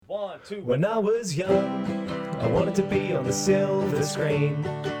1, 2. When I was young, I wanted to be on the silver screen.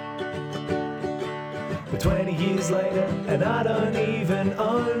 But 20 years later, and I don't even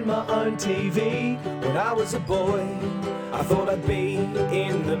own my own TV. When I was a boy, I thought I'd be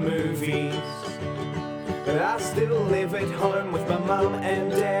in the movies. But I still live at home with my mum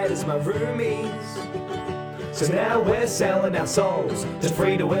and dad as my roomies. So now we're selling our souls to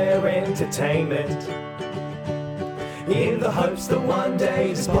free-to-air entertainment, in the hopes that one day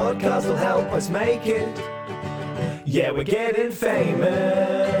this podcast will help us make it. Yeah, we're getting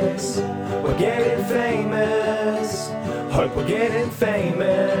famous. We're getting famous. Hope we're getting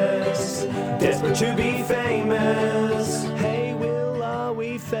famous. Desperate to be famous. Hey, Will, are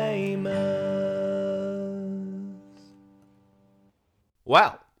we famous?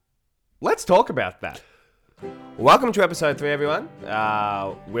 Wow. Let's talk about that. Welcome to episode 3, everyone.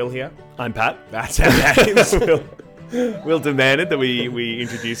 Will here. I'm Pat. That's our names. Will demanded that we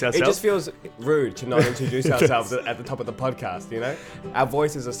introduce ourselves. It just feels rude to not introduce ourselves at the top of the podcast, you know? Our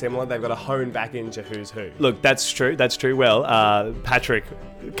voices are similar. They've got to hone back into who's who. Look, that's true. That's true. Well, Patrick,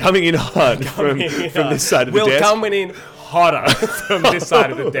 coming in hot from this side of the desk. Will coming in hotter from this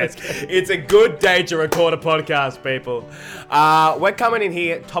side of the desk. It's a good day to record a podcast, people. We're coming in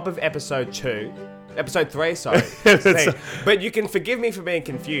here, top of episode 2. Episode 3, sorry. But you can forgive me for being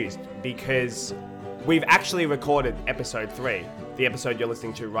confused because we've actually recorded episode 3, the episode you're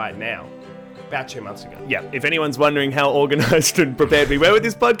listening to right now, about 2 months ago. Yeah, if anyone's wondering how organised and prepared we were with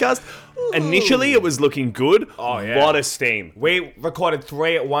this podcast, initially it was looking good. Oh, yeah. What a steam. We recorded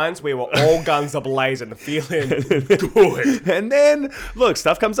 3 at once. We were all guns a-blaze and feeling good. And then, look,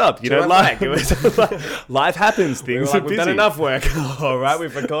 stuff comes up. You know, life happens. Things are busy. We've done enough work. All right,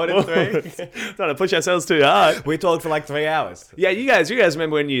 we've recorded 3. Trying to push ourselves too hard. We talked for like 3 hours. Yeah, you guys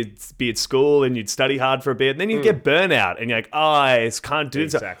remember when you'd be at school and you'd study hard for a bit and then you'd get burnout and you're like, I can't do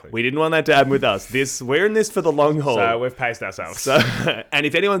this. Exactly. We didn't want that to happen with us. We're in this for the long haul. So we've paced ourselves. And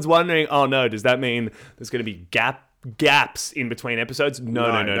if anyone's wondering, oh no, does that mean there's going to be gaps in between episodes?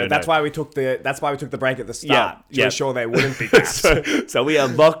 No. That's why we took the break at the start to ensure there wouldn't be gaps. so we are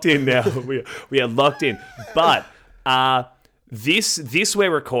locked in now. We are locked in. But this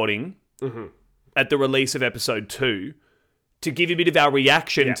we're recording at the release of episode 2 to give you a bit of our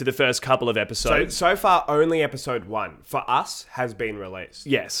reaction to the first couple of episodes. So far, only episode 1 for us has been released.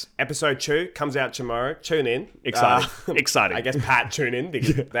 Yes. Episode 2 comes out tomorrow. Tune in. Exciting. I guess Pat, tune in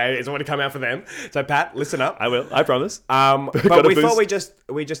because it's already come out for them. So Pat, listen up. I will. I promise. But we thought we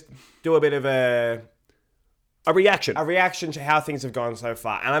just do a bit of a reaction. A reaction to how things have gone so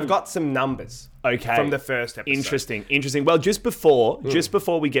far. And I've got some numbers. Okay. From the first episode. Interesting. Well, just before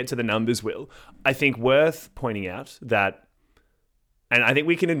we get to the numbers, Will, I think worth pointing out that, and I think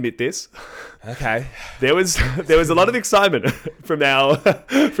we can admit this. Okay. There was a lot of excitement from our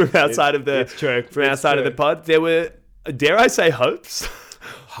side of the of the pod. There were, dare I say, hopes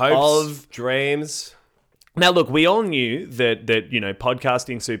of dreams. Now, look, we all knew that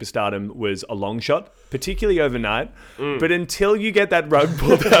podcasting superstardom was a long shot, particularly overnight. But until you get that rug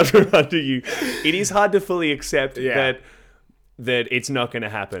pulled out from under you, it is hard to fully accept that it's not going to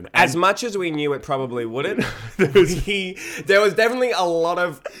happen. As much as we knew it probably wouldn't, there was definitely a lot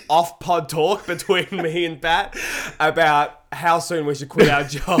of off-pod talk between me and Pat about how soon we should quit our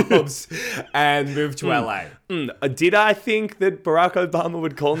jobs and move to LA. Did I think that Barack Obama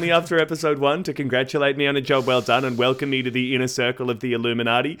would call me after episode 1 to congratulate me on a job well done and welcome me to the inner circle of the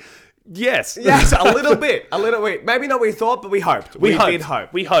Illuminati? Yes, a little bit. Maybe not we thought, but we hoped. We did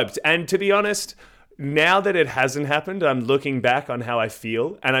hope. We hoped. And to be honest, now that it hasn't happened, I'm looking back on how I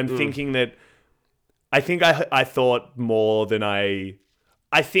feel, and I'm thinking that I think I thought more than I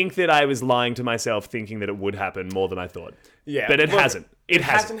think that I was lying to myself thinking that it would happen more than I thought. Yeah. But it hasn't. It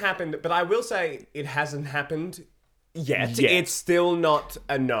hasn't happened, but I will say it hasn't happened yet. It's still not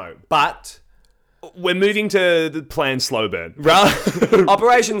a no, but we're moving to the plan slow burn.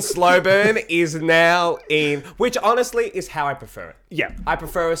 Operation Slow Burn is now in, which honestly is how I prefer it. Yeah. I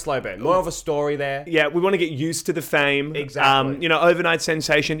prefer a slow burn. More of a story there. Yeah, we want to get used to the fame. Exactly. Overnight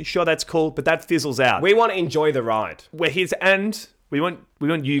sensation, sure, that's cool, but that fizzles out. We want to enjoy the ride. We're here and we want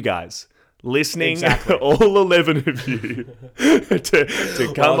you guys listening, all 11 of you,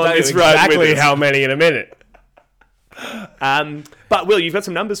 to come on this ride with us. Exactly how many in a minute. But Will, you've got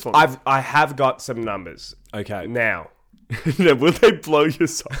some numbers for me. I have got some numbers. Okay. Now, will they blow your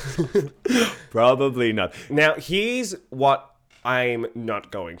socks? Probably not. Now, here's what I'm not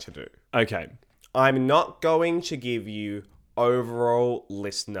going to do. Okay. I'm not going to give you overall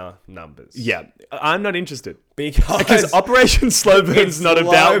listener numbers. Yeah, I'm not interested. Because Operation Slow Burn's not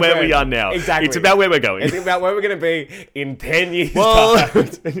about where we are now. Exactly. It's about where we're going. It's about where we're going to be in 10 years' Well, time.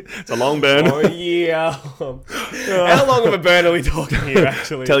 it's a long burn. Or a year. How long of a burn are we talking here,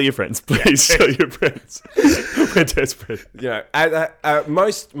 actually? Tell your friends, please. Tell your friends. We're desperate. You know,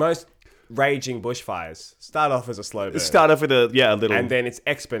 most raging bushfires start off as a slow burn. Start off with a little. And then it's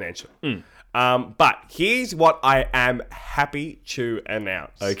exponential. But here's what I am happy to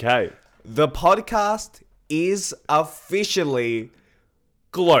announce. Okay. The podcast is officially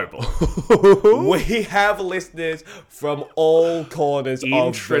global. We have listeners from all corners of the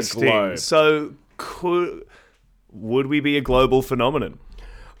Interesting. globe. So, would we be a global phenomenon?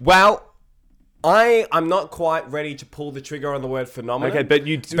 Well, I'm not quite ready to pull the trigger on the word phenomenon. Okay, but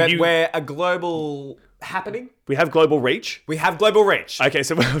we're a global happening. We have global reach. We have global reach. Okay,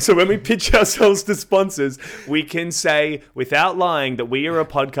 so when we pitch ourselves to sponsors, we can say without lying that we are a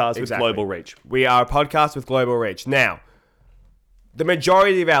podcast with global reach. We are a podcast with global reach. Now, the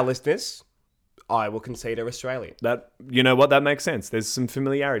majority of our listeners, I will concede, are Australian. That, you know what, that makes sense. There's some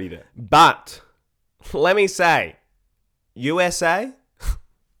familiarity there. But let me say, USA.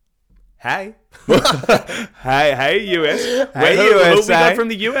 Hey. Hey, US. Hey, Who USA. we got from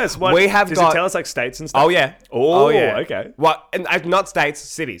the US? What, We have does got- it tell us like states and stuff? Oh, yeah. Oh, yeah. okay. What? And not states,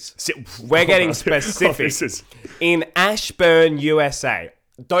 cities. We're getting specific. this is- In Ashburn, USA.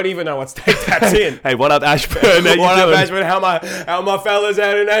 Don't even know what state that's in. Hey, what up, Ashburn? How you What up, doing? Ashburn? How my fellas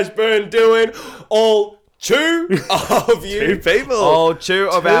out in Ashburn doing? All two of you. Two people. All two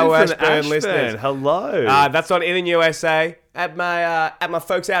of our from Ashburn listeners. Hello. That's not in USA. At my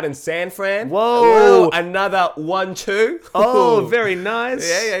folks out in San Fran. Whoa. Another 1-2. Oh, very nice.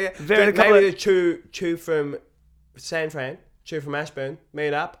 Yeah. Very Maybe the two from San Fran, two from Ashburn,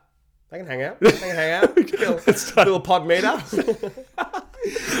 meet up. They can hang out. Little pod meet up.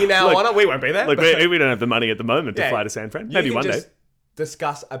 You know, Look, on it. We won't be there. Look, we don't have the money at the moment to Yeah. fly to San Fran. You Maybe can one day. just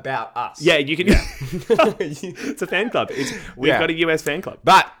discuss about us. Yeah, you can. It's a fan club. We've Yeah. got a US fan club.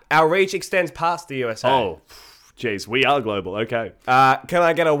 But our reach extends past the USA. Oh, jeez, we are global. Okay. Can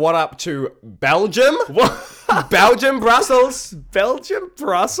I get a what up to Belgium? What? Belgium, Brussels. Belgium,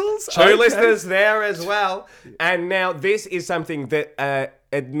 Brussels? Two listeners there as well. And now this is something that,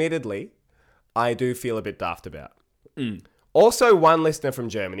 admittedly, I do feel a bit daft about. Also, one listener from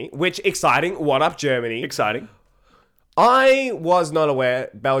Germany, which exciting. What up, Germany? Exciting. I was not aware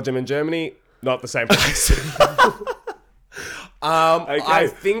Belgium and Germany, not the same place. I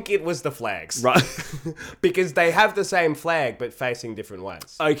think it was the flags. Right. Because they have the same flag, but facing different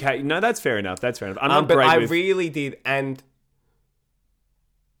ways. Okay, no, that's fair enough. I'm not But great I with... really did, and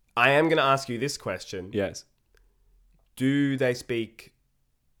I am going to ask you this question. Yes. Do they speak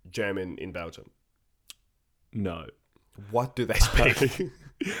German in Belgium? No. What do they speak?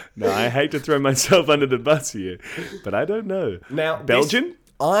 No, I hate to throw myself under the bus here, but I don't know. Now, Belgian?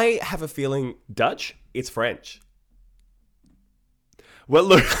 I have a feeling Dutch? it's French. Well,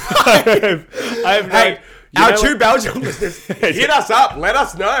 look, I have Hey, no... our two Belgian listeners, hit us up. Let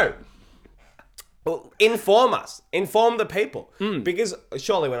us know. Well, inform us. Inform the people. Because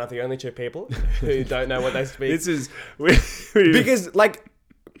surely we're not the only two people who don't know what they speak. This is... Because, like,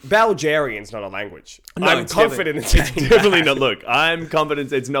 Bulgarian's not a language. No, I'm it's confident in saying It's definitely that. not. Look, I'm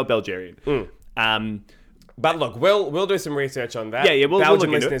confident it's not Bulgarian. But look, we'll do some research on that. Yeah, we'll Belgian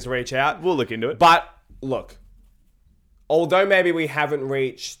look into listeners reach out. We'll look into it. But look, although maybe we haven't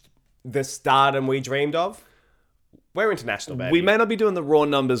reached the stardom we dreamed of, we're international, baby. We may not be doing the raw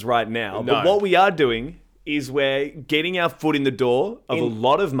numbers right now, but No. what we are doing is we're getting our foot in the door of a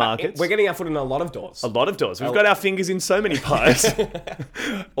lot of markets. We're getting our foot in a lot of doors. A lot of doors. We've got our fingers in so many pies.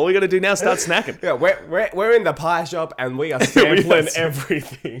 All we got to do now is start snacking. Yeah, we're in the pie shop and we are sampling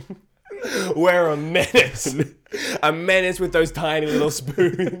everything. We're a menace. A menace with those tiny little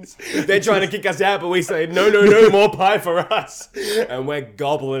spoons. They're trying to kick us out, but we say, no, more pie for us. And we're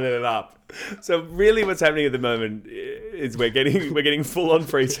gobbling it up. So really what's happening at the moment is we're getting full-on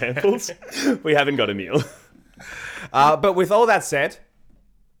free samples. We haven't got a meal. But with all that said,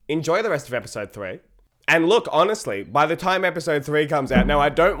 enjoy the rest of episode 3. And look, honestly, by the time episode 3 comes out, now I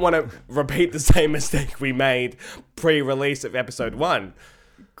don't want to repeat the same mistake we made pre-release of episode 1.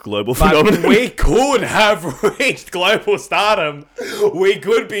 Global But phenomenon. we could have reached global stardom. We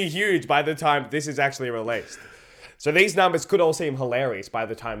could be huge by the time this is actually released. So these numbers could all seem hilarious by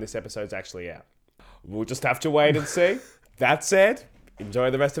the time this episode's actually out. We'll just have to wait and see. That said,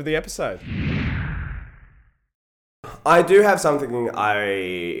 enjoy the rest of the episode. I do have something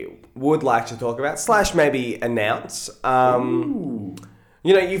I would like to talk about, / maybe announce. You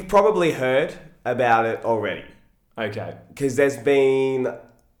know, you've probably heard about it already. Okay. Because there's been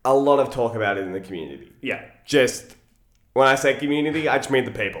a lot of talk about it in the community. Yeah. Just, when I say community, I just mean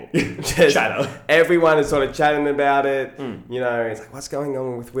the people. Just Chatter. Everyone is sort of chatting about it. You know, it's like, what's going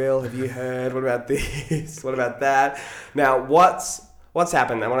on with Will? Have you heard? What about this? What about that? Now, what's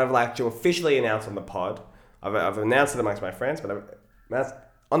happened? And what I'd like to officially announce on the pod, I've announced it amongst my friends, but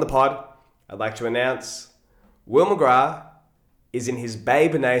on the pod, I'd like to announce Will McGrath is in his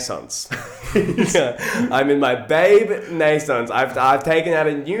babe naissance. I'm in my babe naissance. I've taken out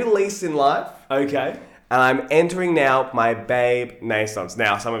a new lease in life. Okay. And I'm entering now my babe naissance.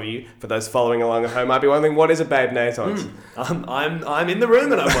 Now, some of you, for those following along at home, might be wondering, what is a babe naissance? I'm in the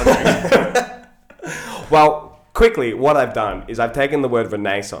room and I'm wondering. Well, quickly, what I've done is I've taken the word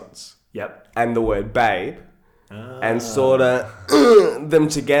renaissance Yep. and the word babe and sort of them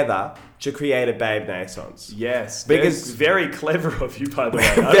together to create a babe naissance. Yes. Because- very clever of you, by the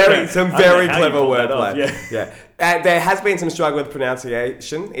way. Very clever wordplay. Yeah. Yeah. And there has been some struggle with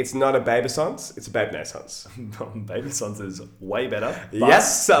pronunciation. It's not a babeissance, it's a babe naissance. Baby Sons is way better. But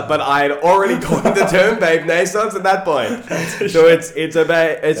Yes, but I had already coined the term babe naissance at that point. So it's a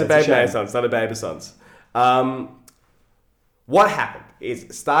babe shame. naissance, not a babeissance. What happened is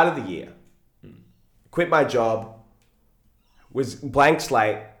start of the year, quit my job, was blank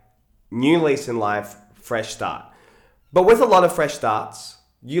slate, new lease in life, fresh start. But with a lot of fresh starts,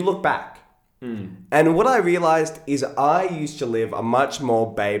 you look back. And what I realized is I used to live a much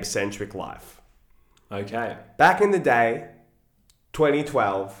more babe-centric life. Okay. Back in the day,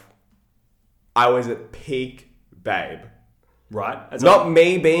 2012, I was at peak babe. Right. Not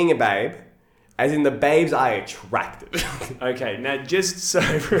me being a babe, as in the babes I attracted. Okay. Now, just so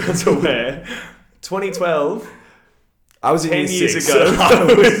everyone's aware, 2012, I was in 10 year years 6. ago, I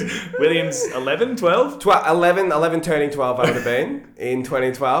was William's 11, 12? 11 turning 12 I would have been in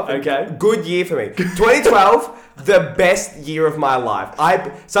 2012. Okay. Good year for me. 2012, the best year of my life.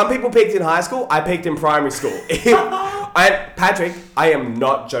 Some people peaked in high school, I peaked in primary school. Patrick, I am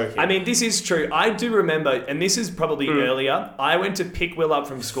not joking. I mean, this is true. I do remember, and this is probably earlier, I went to pick Will up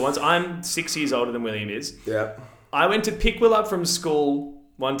from school. I'm 6 years older than William is. Yeah. I went to pick Will up from school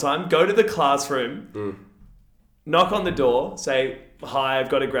one time, go to the classroom, knock on the door, say, hi, I've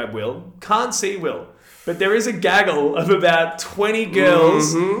got to grab Will. Can't see Will. But there is a gaggle of about 20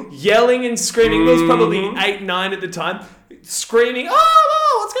 girls yelling and screaming. Will's probably 8, 9 at the time, screaming,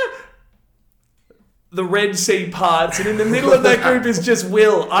 oh, what's going on? The Red Sea parts, and in the middle of that group is just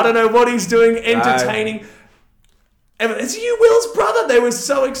Will. I don't know what he's doing, entertaining. It's you, Will's brother. They were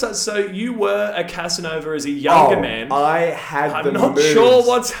so excited. So you were a Casanova as a younger man. I had I'm the not moves. sure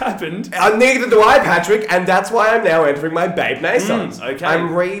what's happened. Neither do I, Patrick, and that's why I'm now entering my babe naissance. Okay.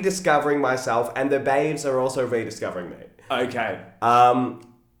 I'm rediscovering myself, and the babes are also rediscovering me. Okay.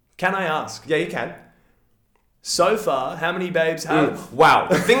 Can I ask? Yeah, you can. So far, how many babes have? Wow.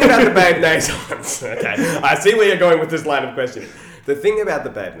 The thing about the babe naissance, okay, I see where you're going with this line of questioning. The thing about the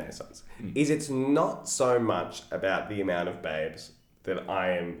babe naissance is it's not so much about the amount of babes that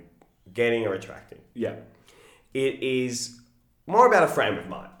I am getting or attracting. Yeah. It is more about a frame of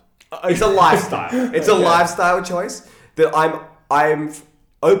mind. It's a lifestyle. It's a lifestyle choice that I'm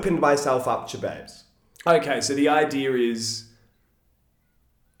opened myself up to babes. Okay, so the idea is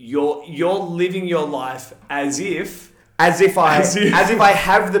you're living your life as if I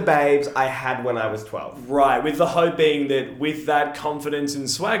have the babes I had when I was 12. right, with the hope being that with that confidence and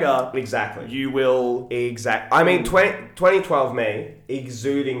swagger, Exactly. you will. I mean, 2012 me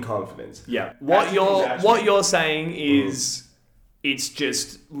exuding confidence. Yeah. That's What you're saying is it's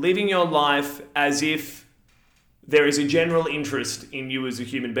just living your life as if there is a general interest in you as a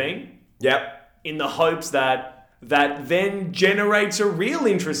human being, Yep. in the hopes that then generates a real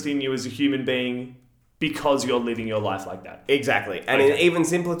interest in you as a human being because you're living your life like that. Exactly. And Okay. in even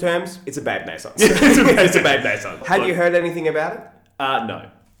simpler terms, it's a babe naissance. It's a babe naissance. Had you heard anything about it? No.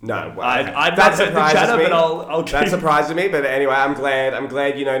 No. Well, I've not that heard the surprises chatter, me. but I'll That keep... surprises me, but anyway, I'm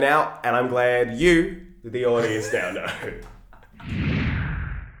glad you know now, and I'm glad you, the audience, now know.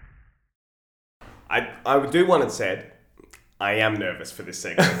 I do want it said, I am nervous for this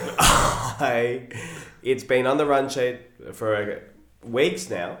segment. It's been on the run sheet for weeks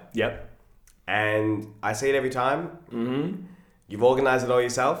now, Yep. and I see it every time. Mm-hmm. You've organised it all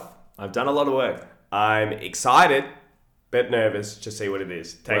yourself. I've done a lot of work. I'm excited, but nervous to see what it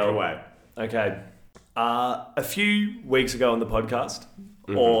is. Take it away. Okay. A few weeks ago on the podcast,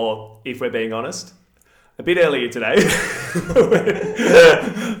 or if we're being honest, a bit earlier today,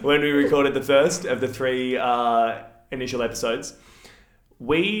 when we recorded the first of the 3 initial episodes,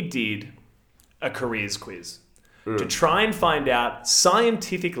 we did a careers quiz to try and find out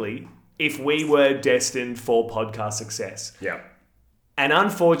scientifically if we were destined for podcast success. Yeah. And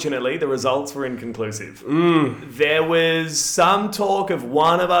unfortunately, the results were inconclusive. There was some talk of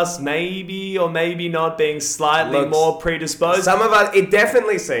one of us maybe or maybe not being slightly more predisposed. Some of us, it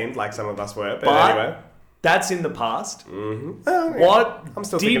definitely seemed like some of us were, but anyway. That's in the past. Oh, yeah. What I'm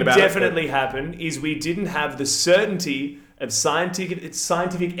still did thinking about definitely happen is we didn't have the certainty of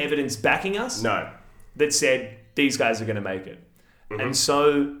scientific evidence backing us No. that said these guys are going to make it. And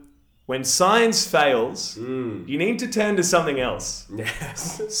so when science fails, you need to turn to something else.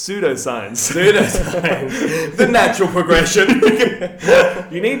 Yes. Pseudoscience. Pseudoscience. The natural progression.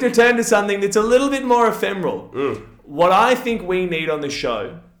 You need to turn to something that's a little bit more ephemeral. What I think we need on the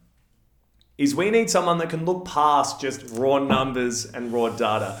show is we need someone that can look past just raw numbers and raw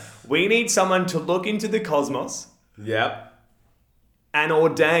data. We need someone to look into the cosmos Yep. and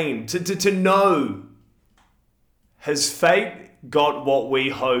ordain, to know, has fate got what we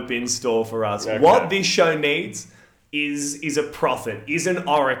hope in store for us? Okay. What this show needs is a prophet, is an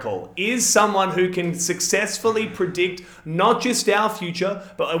oracle, is someone who can successfully predict not just our future,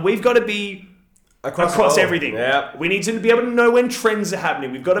 but we've got to be across everything. Yep. We need to be able to know when trends are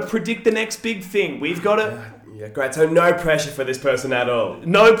happening. We've got to predict the next big thing. We've got to... Yeah, great. So no pressure for this person at all.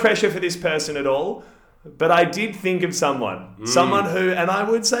 No pressure for this person at all. But I did think of someone. Someone who, and I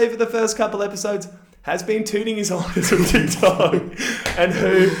would say for the first couple episodes, has been tooting his horn as a big dog. And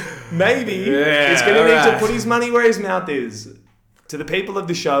who maybe is going to need to put his money where his mouth is. To the people of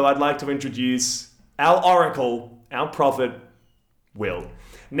the show, I'd like to introduce our oracle, our prophet, Will.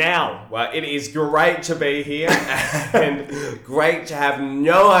 Now, Well, it is great to be here and great to have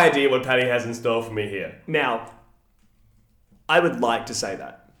no idea what Paddy has in store for me here. Now, I would like to say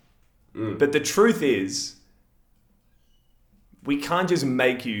that. But the truth is, we can't just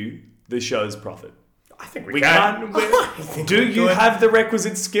make you the show's prophet. I think We can't. Do you have the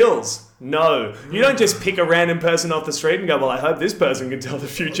requisite skills? No. You don't just pick a random person off the street and go, well, I hope this person can tell the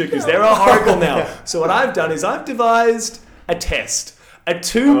future because they're our oracle now. So what I've done is I've devised a test. A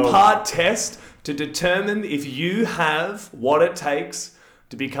two-part test to determine if you have what it takes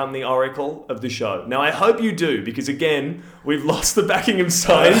to become the oracle of the show. Now, I hope you do, because again, we've lost the backing of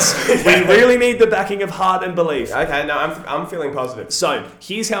science. We really need the backing of heart and belief. Okay, no, I'm feeling positive. So,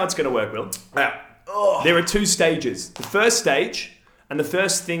 here's how it's going to work, Will. Oh. There are two stages. The first stage, and the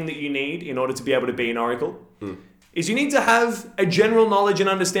first thing that you need in order to be able to be an oracle, is you need to have a general knowledge and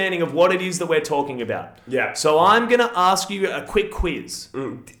understanding of what it is that we're talking about. Yeah. So I'm going to ask you a quick quiz.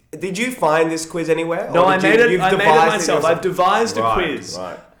 Did you find this quiz anywhere? No, Or I did made you've it devised myself. yourself? I've devised a Right, quiz.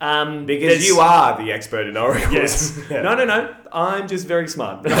 Right. Because There's- you are the expert in oracles. Yes. Yeah. No. I'm just very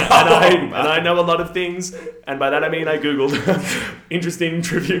smart. and I know a lot of things. And by that I mean I Googled interesting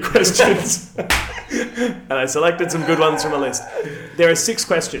trivia questions. And I selected some good ones from a list. There are 6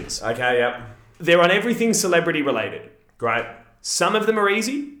 questions. Okay, yep. They're on everything celebrity related. Great. Some of them are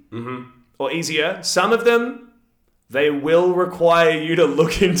easy. Or easier. Some of them, they will require you to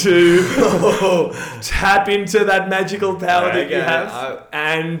look into, tap into that magical power that you Okay, have,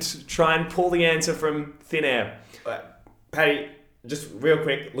 and try and pull the answer from thin air. Paddy, just real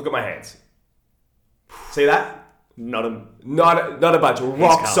quick, look at my hands. See that? Not a... Not a bunch.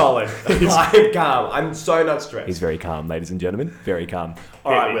 Rock calm. solid. I'm calm. I'm so not stressed. He's very calm, ladies and gentlemen. Very calm.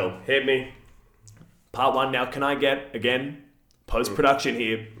 All Hit right, me. Will. Hit me. Part 1 now. Can I get, again, post-production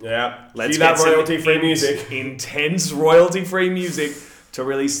here? Yeah. Let's See that get some royalty-free music. Intense royalty-free music to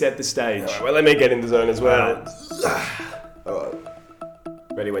really set the stage. Alright, well, let me get in the zone as well.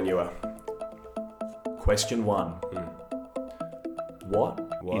 Ready when you are. Question 1. What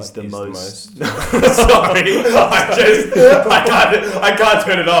is the most... Sorry, I can't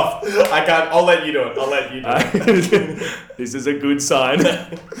turn it off. I can't. I'll let you do it. This is a good sign.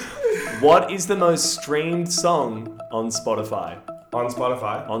 What is the most streamed song on Spotify? On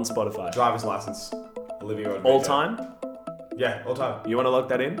Spotify. On Spotify. Driver's license. Olivia Rodrigo. All time? Yeah, all time. You want to lock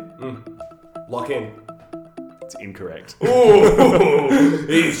that in? Lock in. It's incorrect. Ooh,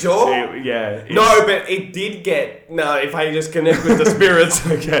 are you sure? Yeah. No, but it did get. No, if I just connect with the spirits,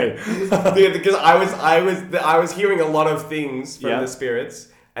 Okay. because I was hearing a lot of things from Yeah. the spirits,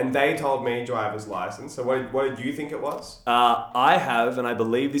 and they told me driver's license. So what did you think it was? I have, and I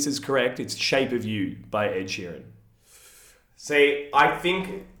believe this is correct, it's Shape of You by Ed Sheeran. See, I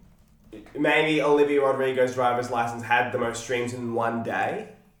think maybe Olivia Rodrigo's driver's license had the most streams in one day.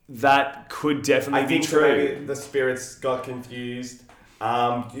 That could definitely I think be true. maybe the spirits got confused.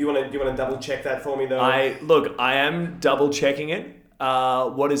 Do you want to double check that for me though? I am double checking it.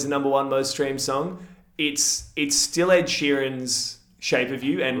 What is the number 1 most streamed song? It's still Ed Sheeran's Shape of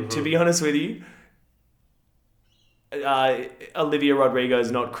You, and to be honest with you, Olivia Rodrigo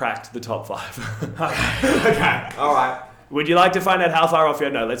has not cracked the top 5. Okay. All right. Would you like to find out how far off you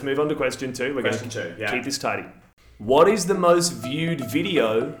are? No, let's move on to question 2. We're Question going 2, to yeah. keep this tidy. What is the most viewed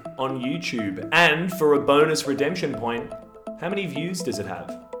video on YouTube? And for a bonus redemption point, how many views does it have?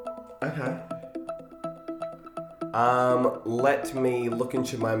 Okay. Let me look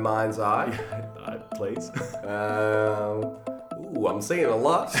into my mind's eye. Please. I'm seeing a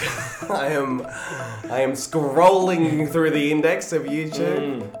lot. I am scrolling through the index of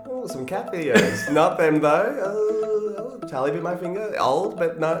YouTube. Oh, some cat videos. Not them though. Charlie bit my finger. Old,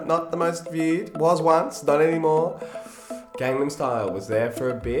 but no, not the most viewed. Was once, not anymore. Gangnam Style was there for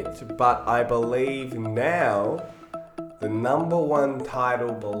a bit, but I believe now the number 1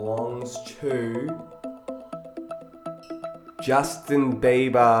 title belongs to Justin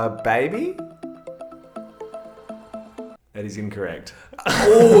Bieber Baby? That is incorrect.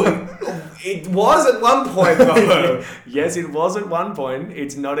 Oh, it was at one point though. Yes, it was at one point.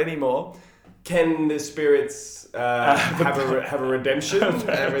 It's not anymore. Can the spirits have a redemption?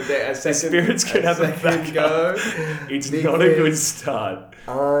 A second, Spirits can have a second go. It's not a good start.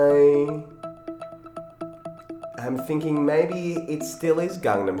 I am thinking maybe it still is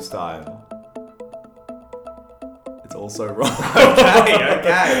Gangnam Style. It's also wrong.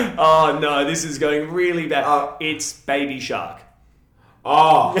 Okay. Oh no, this is going really bad. It's Baby Shark.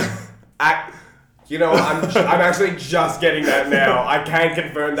 Oh, you know what? I'm actually just getting that now. I can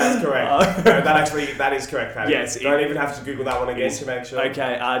confirm that's correct. No, that is correct, Paddy. Yes. Don't even have to Google that one again to make sure.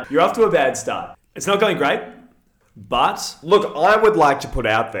 Okay, you're off to a bad start. It's not going great, but Look, I would like to put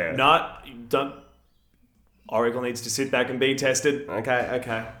out there. no, don't. Oracle needs to sit back and be tested.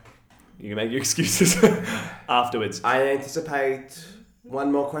 Okay. You can make your excuses afterwards. I anticipate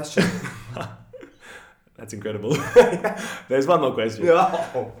one more question. That's incredible. There's one more question.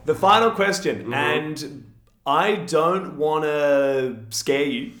 No. The final question, and I don't want to scare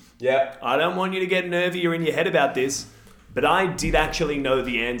you. Yeah. I don't want you to get nervy or in your head about this, but I did actually know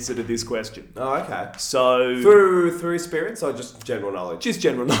the answer to this question. Oh, okay. So Through spirits or just general knowledge? just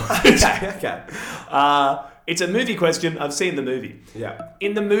general knowledge. Okay. It's a movie question. I've seen the movie. Yeah.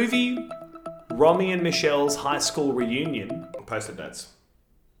 In the movie, Romy and Michelle's high school reunion, Post-it notes.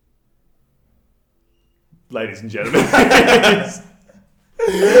 ladies and gentlemen,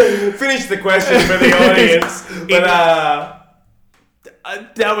 Finish the question for the audience.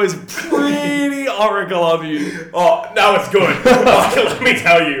 that was pretty oracle of you. Oh, no, it's good. Let me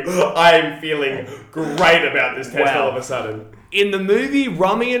tell you, I'm feeling great about this test all of a sudden. In the movie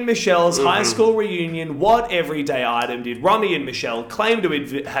Romy and Michelle's high school reunion, what everyday item did Romy and Michelle claim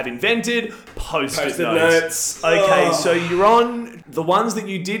to have invented? Post-it notes. Okay, so you're on... The ones that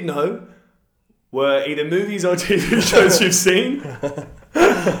you did know were either movies or TV shows you've seen.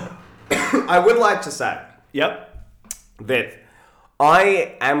 I would like to say Yep. that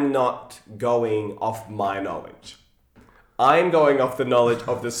I am not going off my knowledge. I'm going off the knowledge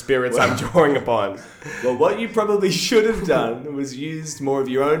of the spirits I'm drawing upon. Well, what you probably should have done was used more of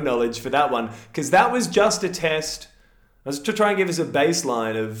your own knowledge for that one, because that was just a test. I was to try and give us a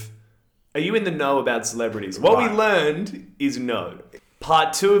baseline of, are you in the know about celebrities? What we learned is no.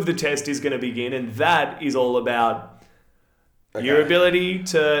 Part 2 of the test is going to begin, and that is all about your ability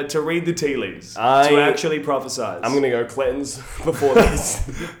to read the tea leaves, to actually prophesize. I'm going to go cleanse before this.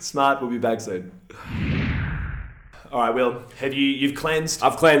 Smart, we'll be back soon. All right, Will, you've cleansed?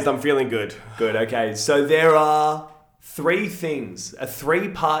 I've cleansed, I'm feeling good. Good, okay. So there are 3 things, a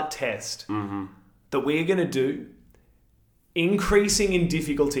 3-part test that we're going to do, increasing in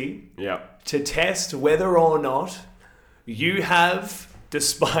difficulty, to test whether or not you have,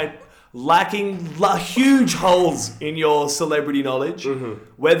 despite lacking huge holes in your celebrity knowledge,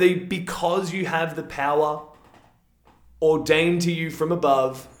 whether because you have the power ordained to you from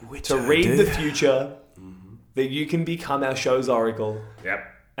above to read the future, that you can become our show's oracle. Yep.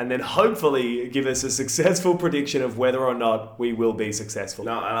 And then hopefully give us a successful prediction of whether or not we will be successful.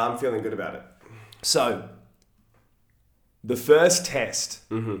 No, and I'm feeling good about it. So, the first test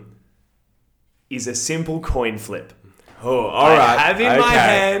is a simple coin flip. Oh, all right. I have in my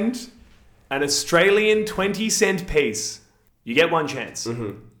hand an Australian 20-cent piece. You get one chance.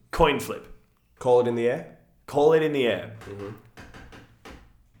 Coin flip. Call it in the air? Call it in the air.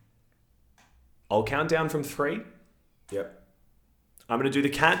 I'll count down from 3. Yep. I'm going to do the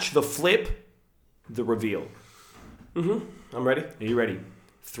catch, the flip, the reveal. I'm ready. Are you ready?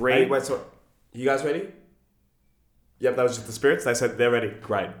 3. Hey, wait, so you guys ready? Yep, that was just the spirits. They said they're ready.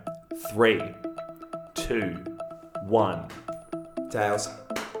 Great. 3, 2, 1. Tails.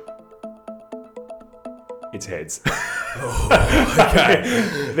 It's heads. Okay.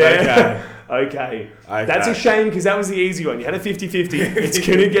 Okay. Okay. That's a shame because that was the easy one. You had a 50-50. It's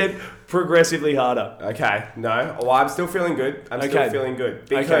going to get progressively harder. Okay, no. Well, I'm still feeling good. I'm still feeling good.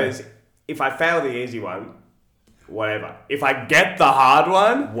 Because if I fail the easy one, whatever. If I get the hard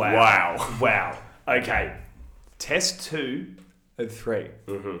one, Wow. Okay. Test 2 of 3.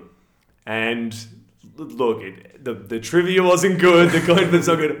 Mm-hmm. And look, the trivia wasn't good. The coin was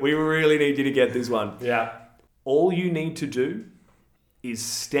not good. We really need you to get this one. Yeah. All you need to do is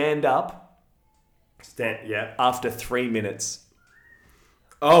stand up Yeah. after 3 minutes.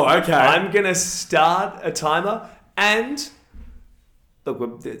 Oh, okay. I'm going to start a timer and...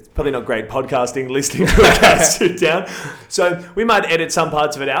 Look, it's probably not great podcasting, listening to a cat sit down. So we might edit some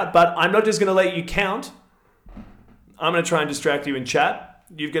parts of it out, but I'm not just going to let you count. I'm going to try and distract you in chat.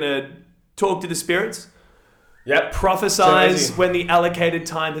 You're going to talk to the spirits. Yep. Prophesize when the allocated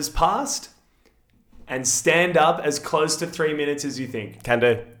time has passed. And stand up as close to 3 minutes as you think. Can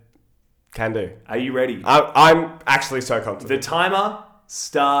do. Are you ready? I'm actually so confident. The timer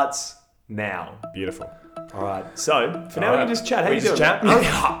starts now. Beautiful. All right. So, for now, we can just chat. How We you just doing?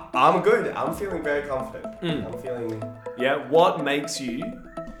 chat? I'm good. I'm feeling very confident. I'm feeling... Yeah, what makes you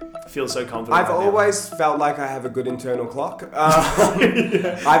feel so confident? I've right now? always felt like I have a good internal clock.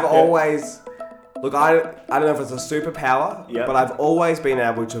 I've always... Look, I don't know if it's a superpower, Yep. but I've always been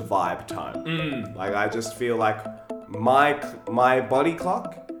able to vibe time. Like, I just feel like my body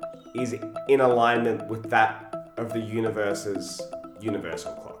clock is in alignment with that of the universe's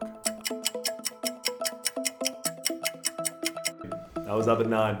universal clock. I was up at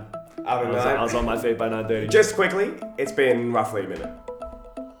 9. I was on my feet by 9:30. Just quickly, it's been roughly a minute.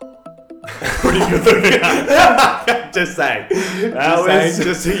 pretty good. Just saying. was-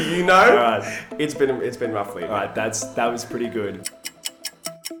 Just so you know. All right. It's been roughly. All right, that was pretty good.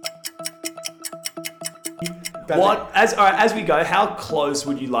 As we go, how close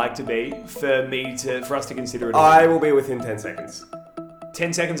would you like to be for us to consider it? I will be within 10 seconds.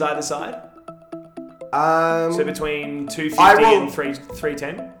 10 seconds either side. So between 250 I will- and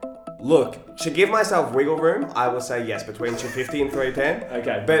 310. Look, to give myself wiggle room, I will say yes, between 250 and 310.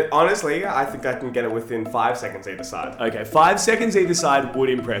 Okay. But honestly, I think I can get it within 5 seconds either side. Okay, 5 seconds either side would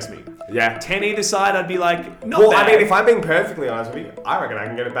impress me. Yeah. 10 either side, I'd be like, not Well, bad. I mean, if I'm being perfectly honest with you, I reckon I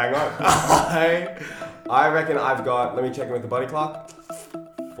can get it bang on. I reckon I've got, let me check in with the body clock,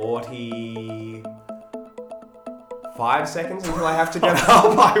 45 seconds until I have to get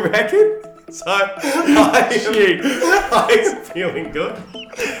up, I reckon. So, I'm feeling good.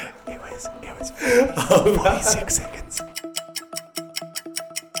 It was 46 seconds.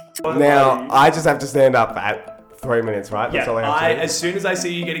 Now, I just have to stand up at 3 minutes, right? That's all I have to do. As soon as I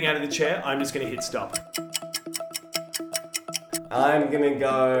see you getting out of the chair, I'm just going to hit stop. I'm going to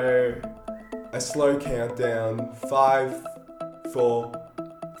go a slow countdown. 5, 4,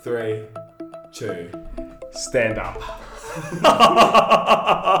 3, 2. Stand up.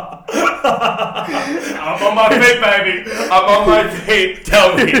 I'm on my feet, baby. I'm on my feet.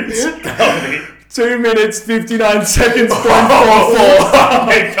 Tell me. 2 minutes, 59 seconds,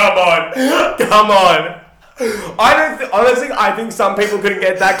 0.44. Come on. Honestly, I think some people couldn't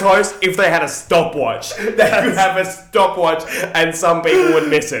get that close if they had a stopwatch. They could have a stopwatch and some people would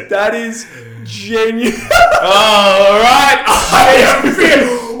miss it. That is genuine. Alright, I am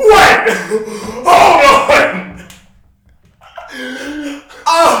feeling... Wait! Hold on!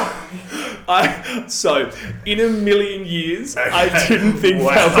 So, in a million years, I didn't think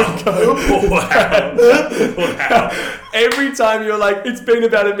that would go. Wow. Every time you're like, it's been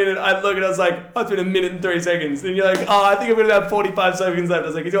about a minute, I look and I was like, oh, it's been a minute and 3 seconds. And you're like, oh, I think I've got about 45 seconds left. I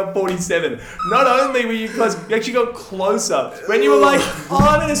was like, it's got 47. Not only were you close, you actually got closer. When you were like, oh,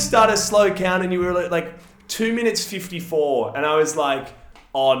 I'm going to start a slow count, and you were like 2 minutes 54. And I was like,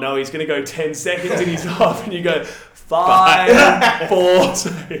 oh no, he's going to go 10 seconds and he's off. And you go, 5, 4,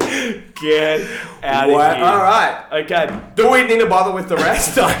 3, get out of here. Alright. Okay. Do we need to bother with the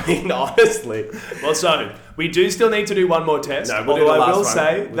rest? I mean, honestly. Well, so we do still need to do one more test. No, we'll do although the I will last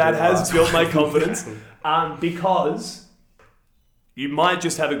say one. We'll that do the has last built my one. confidence, because you might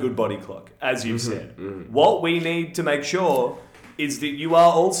just have a good body clock, as you've said. What we need to make sure is that you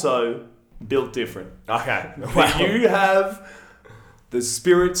are also built different. Okay. That you have the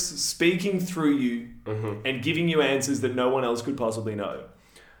spirits speaking through you and giving you answers that no one else could possibly know.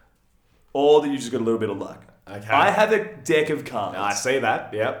 Or that you just got a little bit of luck. Okay. I have a deck of cards. I see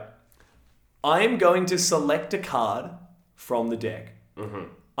that, yep. I am going to select a card from the deck.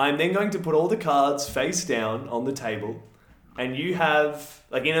 I'm then going to put all the cards face down on the table, and you have,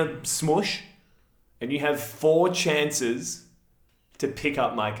 like in a smush, and you have 4 chances to pick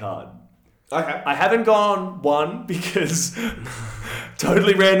up my card. Okay. I haven't gone 1 because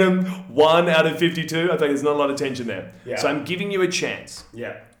totally random, 1 out of 52. I think there's not a lot of tension there. Yeah. So I'm giving you a chance.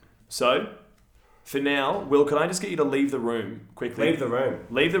 Yeah. So, for now, Will, can I just get you to leave the room quickly? Leave the room.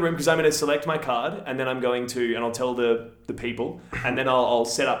 Leave the room because I'm going to select my card and then I'm going to, and I'll tell the people, and then I'll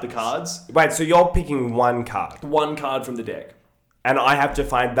set up the cards. Wait, so you're picking one card, One card from the deck. and I have to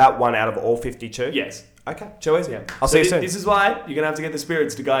find that one out of all 52? Yes. Okay, too easy. Yeah. I'll see you So soon. This is why you're going to have to get the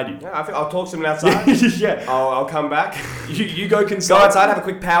spirits to guide you. Yeah, I think I'll talk to them outside. Yeah. I'll come back. You go consult. Go outside, have a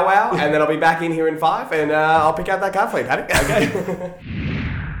quick powwow, and then I'll be back in here in 5, and I'll pick out that card for you, Paddy. Okay.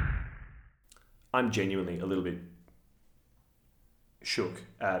 I'm genuinely a little bit shook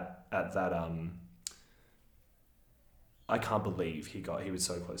at that. I can't believe he was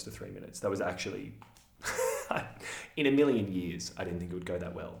so close to 3 minutes. That was actually, in a million years, I didn't think it would go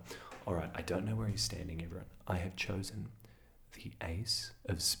that well. All right, I don't know where he's standing, everyone. I have chosen the Ace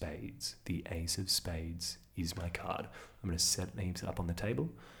of Spades. The Ace of Spades is my card. I'm going to set names up on the table,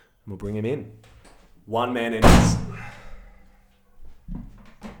 and we'll bring him in. One man enters.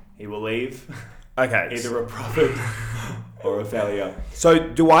 He will leave. Okay. Either a profit or a failure. So,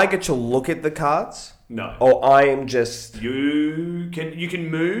 do I get to look at the cards? No. Or I am just... You can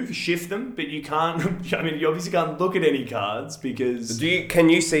move, shift them, but you can't. I mean, you obviously can't look at any cards because. Can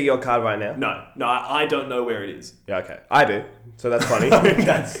you see your card right now? No, I don't know where it is. Yeah, okay. I do. So that's funny.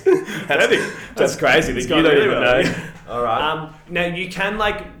 that's crazy that you don't even know. All right. Now you can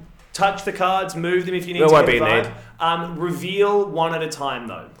touch the cards, move them if you need There to. won't get be a vibe. Reveal one at a time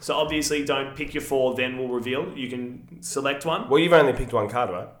though. So obviously, don't pick your 4. Then we'll reveal. You can select one. Well, you've only picked one card,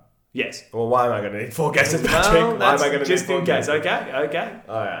 right? Yes. Well, why am I going to need 4 guesses, Patrick? Well, Why am that's I going to just need 4 in case. guesses? Okay.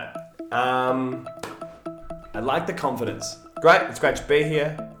 All right. I like the confidence. Great. It's great to be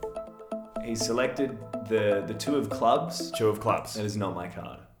here. He selected the 2 of clubs. 2 of clubs. That is not my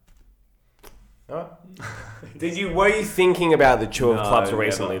card. All right. Were you thinking about the 2 of clubs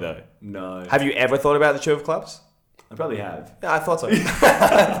recently, though? No. Have you ever thought about the 2 of clubs? I probably have. Yeah, I thought so. I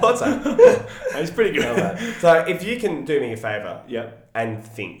thought so. It's pretty good. All right. So, if you can do me a favour Yep. and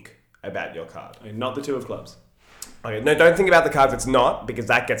think about your card. Not the 2 of clubs. Okay, no, don't think about the cards it's not, because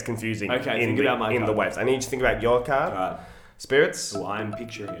that gets confusing Okay, in think the, about my in card. the waves. I need you to think about your card. Alright. Spirits. Well, I'm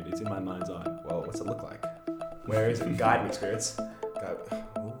picturing it. It's in my mind's eye. Well, what's it look like? Where is it? Guide me, spirits.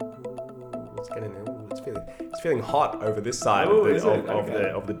 It's getting. Ooh, it's feeling hot over this side Ooh, of, the, is it? of, Okay.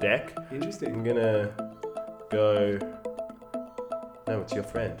 of the deck. Interesting. I'm gonna go. No, it's your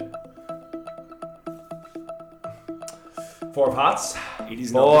friend. 4 of hearts. It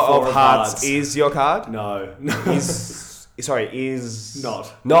is 4 not the 4 of hearts is your card. No. Is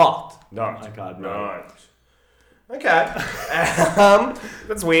Not. Not My card, no. Right. Okay.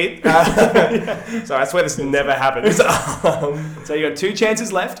 That's weird. Sorry, I swear this never happens. So you got 2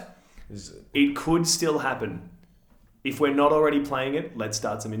 chances left. It could still happen. If we're not already playing it, let's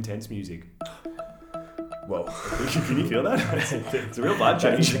start some intense music. Whoa. Can you feel that? It's a real vibe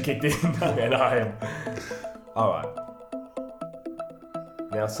change. Kicked in. And I am. Alright.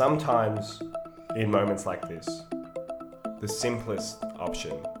 Now, sometimes in moments like this, the simplest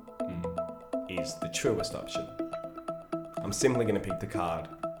option is the truest option. I'm simply going to pick the card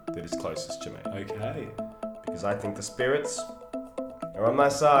that is closest to me. Okay. Because I think the spirits are on my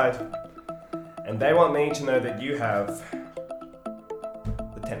side. And they want me to know that you have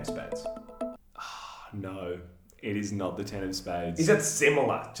the 10 of spades. No, it is not the 10 of spades. Is it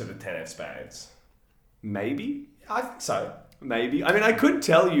similar to the 10 of spades? Maybe? I think so. Maybe. I mean, I could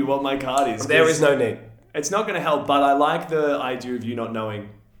tell you what my card is. There is no need. It's not going to help, but I like the idea of you not knowing.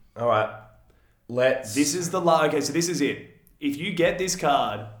 All right. Let's... This is the okay, so this is it. If you get this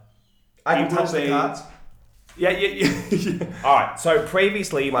card, I can it will touch the be- cards? yeah. All right. So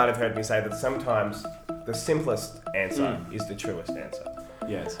previously you might have heard me say that sometimes the simplest answer is the truest answer.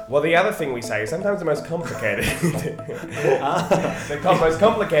 Yes. Well, the other thing we say is sometimes the most complicated... most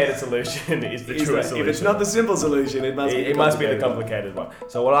complicated solution is the truest solution. If it's not the simple solution, it must be It must be the complicated one.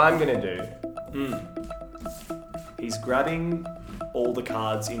 So what I'm going to do... He's grabbing all the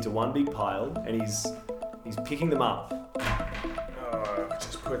cards into one big pile and he's picking them up.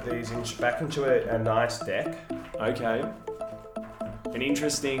 Just put these back into a nice deck. Okay. An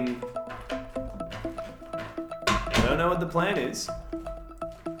interesting... I don't know what the plan is,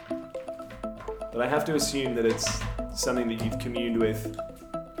 but I have to assume that it's something that you've communed with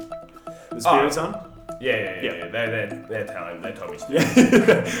the spirits on. Yeah. They're telling. They told me.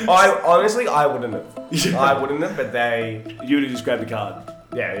 Yeah. I wouldn't have. But they. You would have just grabbed a card.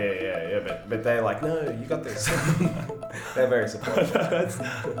 Yeah. But they're like, no, you got this. They're very supportive.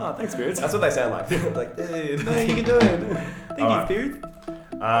 Oh, thanks, spirits. That's what they sound like. Like, hey, No, you can do it. Thank you, Alright. spirit.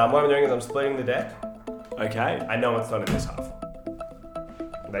 what I'm doing is I'm splitting the deck. Okay. I know it's not in this half.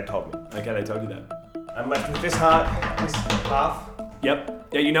 They told me. Okay, they told you that. I'm left with this half. Yep.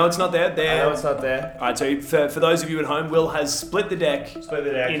 Yeah, you know it's not there. I There. know it's not there. All right, so for those of you at home, Will has split the deck Split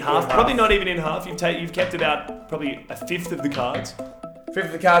the deck in half. Probably not even in half. You've kept about probably a fifth of the cards. Fifth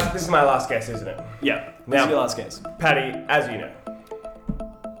of the cards. This is my last guess, isn't it? Yeah. This Now- is your last guess. Paddy, as you know,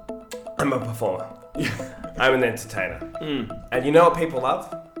 I'm a performer. I'm an entertainer. And you know what people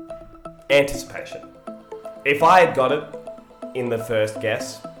love? Anticipation. If I had got it in the first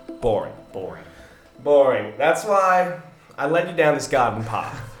guess, boring. That's why I led you down this garden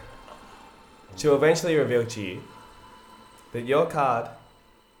path to eventually reveal to you that your card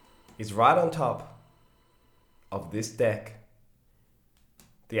is right on top of this deck.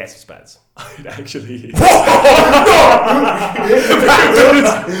 The Ace of Spades. It actually is.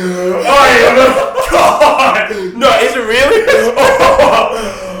 Oh God! No, is it really?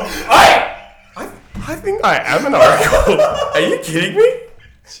 I think I am an oracle. Are you kidding me?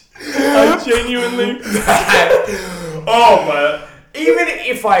 I genuinely. Oh man! Even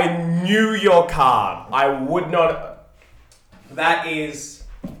if I knew your card, I would not. That is.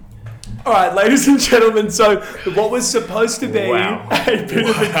 All right, ladies and gentlemen. So what was supposed to be Wow. a bit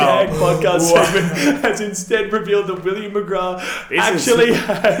of a gag podcast segment has instead revealed that William McGrath actually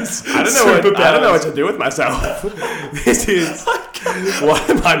has. I don't know what to do with myself. This is. What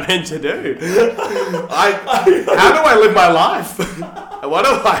am I meant to do? How do I live my life? What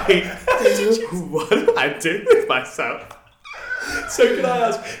do I do with myself? So can I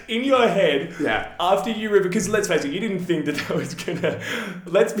ask, in your head, Yeah. after you because let's face it, you didn't think that was gonna.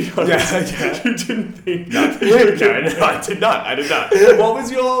 Let's be honest, Yeah. you didn't think. No, I did not. What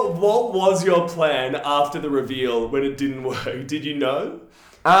was your plan after the reveal when it didn't work? Did you know?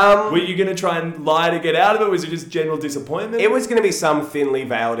 Were you gonna try and lie to get out of it? Was it just general disappointment? It was going to be some thinly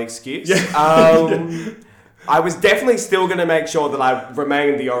veiled excuse. I was definitely still going to make sure that I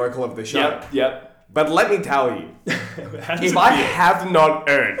remained the oracle of the show. Yep. But let me tell you, How does if it I feel? have not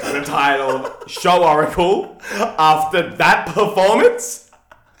earned the title of Show Oracle after that performance,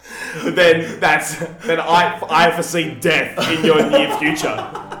 then I foresee death in your near future.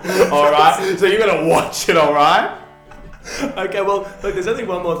 All right, so you're gonna watch it, all right? Okay, well, look, there's only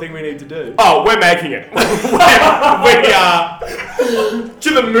one more thing we need to do. Oh, we're making it. we are to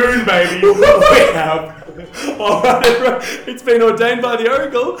the moon, baby. We have. All right, it's been ordained by the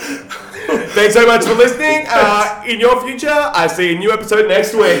Oracle. Thanks so much for listening. In your future, I see a new episode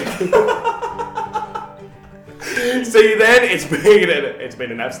next week. See you then. It's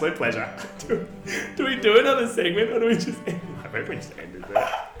been an absolute pleasure. Do we do another segment or do we just end? I think we just ended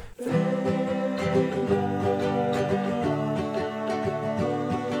there.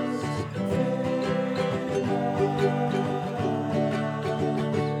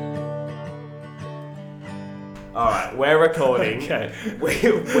 All right, we're recording. Okay.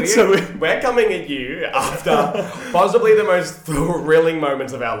 We're coming at you after possibly the most thrilling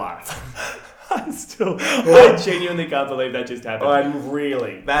moments of our life. I genuinely can't believe that just happened.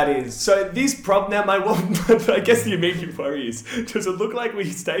 That is. So this now I guess the immediate worry is, does it look like we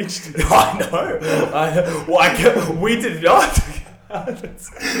staged it? I know. We did not.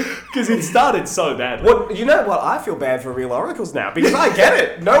 Because it started so badly. Well, you know what? I feel bad for real oracles now because I get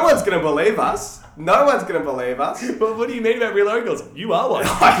it. No one's going to believe us. Well, what do you mean about real oracles? You are one.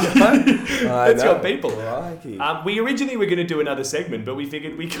 That's your people. Crikey. We originally were going to do another segment, but we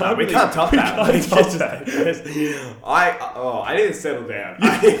figured we can't. We can't top that. I need to settle down.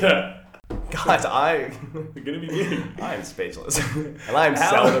 Guys, We're going to be big. I am speechless. And I am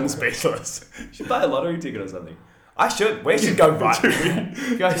seldom speechless. You should buy a lottery ticket or something. I should. We should go right.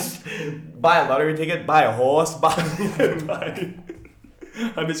 Guys, buy a lottery ticket, buy a horse,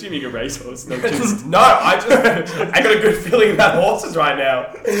 I'm assuming a racehorse, not just... No, I got a good feeling about horses right now,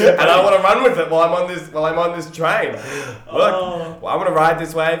 and I want to run with it while I'm on this train. Look, I'm gonna ride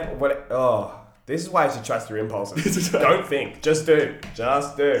this wave. This is why you should trust your impulses. Don't think, just do.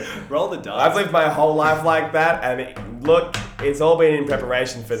 Roll the dice. I've lived my whole life like that, and look, it's all been in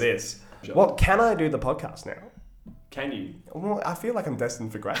preparation for this. Sure. Well, can I do the podcast now? Can you? Well, I feel like I'm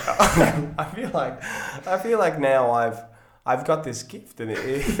destined for greater. I feel like now I've got this gift, and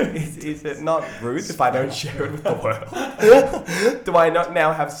is it not rude if I don't share it with the world? Do I not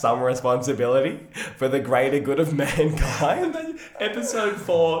now have some responsibility for the greater good of mankind? Episode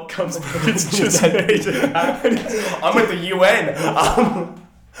 4 comes back, it's just me. I'm with the UN.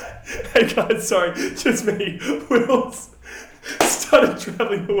 Hey guys, sorry, just me. Will's started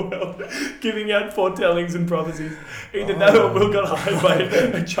traveling the world, giving out foretellings and prophecies. Either that or Will got hired by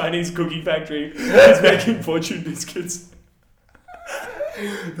a Chinese cookie factory who's making fortune biscuits.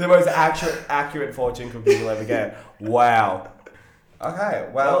 The most accurate fortune cookie you'll ever get. Wow. Okay,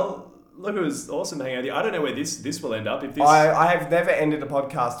 well, Look, it was awesome hanging out with you. I don't know where this will end up. If this, I have never ended a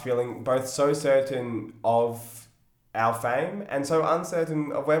podcast feeling both so certain of our fame and so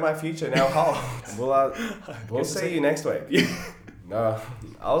uncertain of where my future now holds. We'll see you next week. No,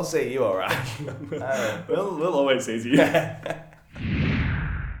 I'll see you, all right. We'll always see you.